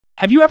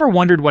Have you ever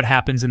wondered what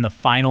happens in the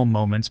final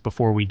moments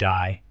before we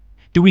die?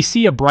 Do we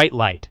see a bright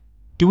light?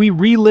 Do we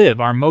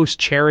relive our most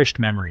cherished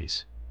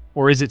memories?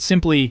 Or is it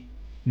simply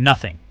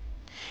nothing?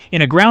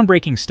 In a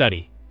groundbreaking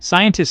study,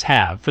 scientists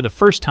have, for the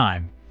first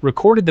time,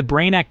 recorded the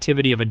brain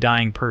activity of a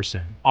dying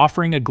person,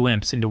 offering a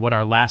glimpse into what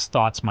our last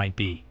thoughts might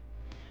be.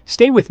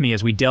 Stay with me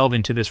as we delve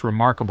into this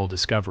remarkable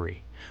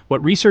discovery.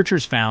 What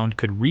researchers found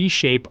could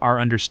reshape our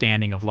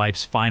understanding of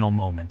life's final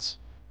moments.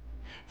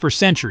 For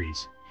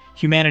centuries,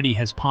 humanity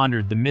has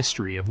pondered the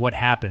mystery of what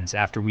happens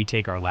after we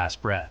take our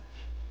last breath.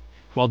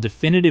 While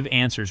definitive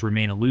answers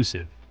remain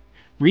elusive,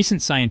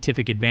 recent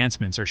scientific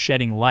advancements are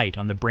shedding light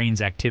on the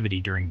brain's activity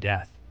during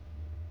death.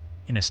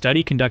 In a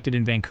study conducted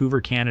in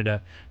Vancouver,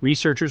 Canada,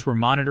 researchers were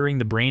monitoring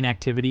the brain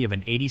activity of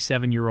an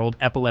 87-year-old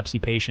epilepsy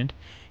patient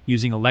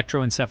using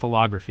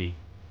electroencephalography,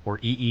 or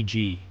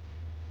EEG.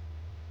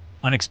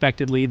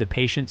 Unexpectedly, the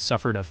patient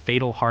suffered a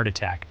fatal heart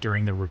attack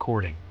during the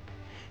recording.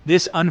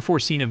 This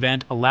unforeseen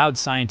event allowed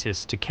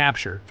scientists to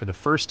capture, for the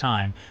first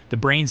time, the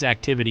brain's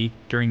activity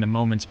during the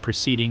moments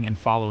preceding and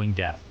following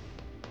death.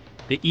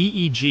 The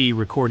EEG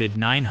recorded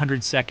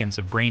 900 seconds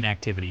of brain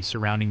activity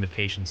surrounding the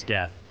patient's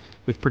death,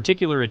 with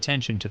particular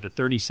attention to the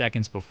 30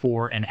 seconds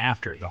before and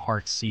after the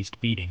heart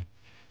ceased beating.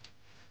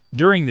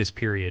 During this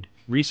period,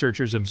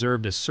 researchers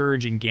observed a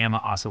surge in gamma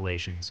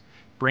oscillations,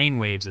 brain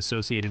waves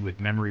associated with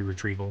memory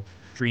retrieval,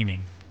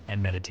 dreaming,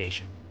 and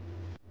meditation.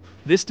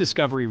 This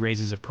discovery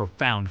raises a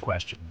profound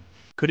question.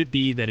 Could it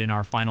be that in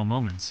our final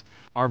moments,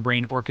 our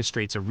brain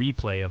orchestrates a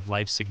replay of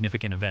life's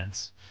significant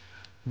events?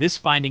 This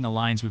finding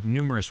aligns with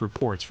numerous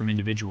reports from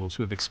individuals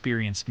who have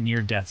experienced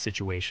near-death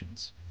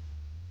situations.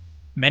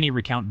 Many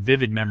recount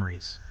vivid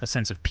memories, a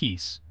sense of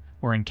peace,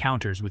 or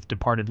encounters with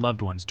departed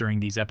loved ones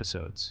during these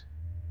episodes.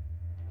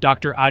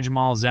 Dr.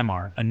 Ajmal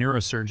Zemar, a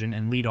neurosurgeon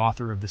and lead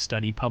author of the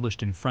study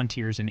published in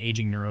Frontiers in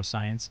Aging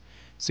Neuroscience,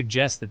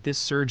 suggests that this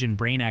surge in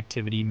brain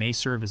activity may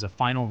serve as a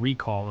final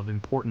recall of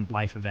important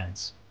life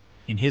events.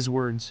 In his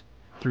words,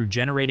 through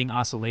generating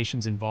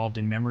oscillations involved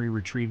in memory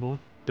retrieval,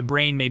 the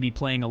brain may be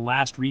playing a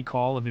last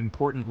recall of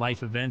important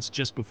life events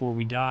just before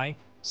we die,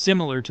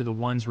 similar to the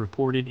ones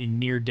reported in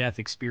near-death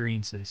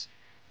experiences.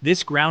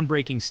 This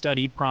groundbreaking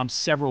study prompts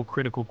several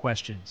critical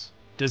questions.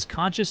 Does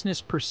consciousness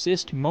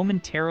persist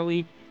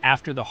momentarily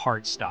after the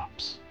heart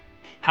stops?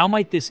 How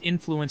might this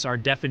influence our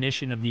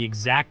definition of the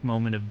exact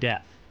moment of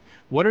death?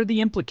 What are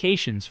the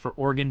implications for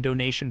organ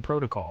donation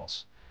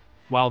protocols?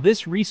 While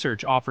this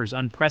research offers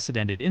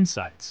unprecedented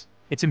insights,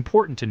 it's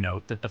important to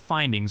note that the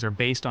findings are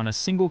based on a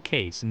single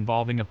case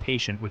involving a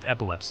patient with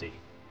epilepsy.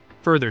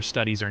 Further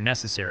studies are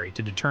necessary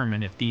to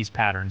determine if these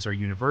patterns are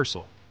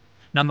universal.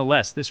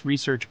 Nonetheless, this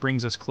research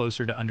brings us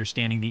closer to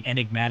understanding the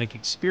enigmatic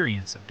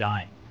experience of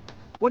dying.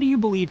 What do you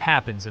believe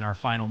happens in our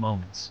final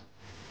moments?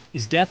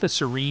 Is death a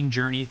serene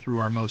journey through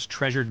our most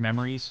treasured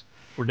memories,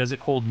 or does it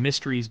hold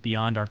mysteries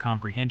beyond our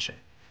comprehension?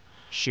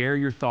 Share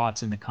your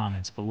thoughts in the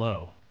comments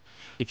below.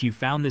 If you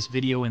found this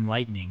video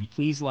enlightening,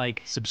 please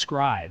like,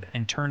 subscribe,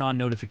 and turn on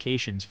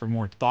notifications for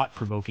more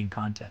thought-provoking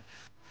content.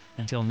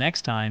 Until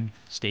next time,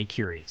 stay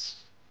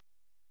curious.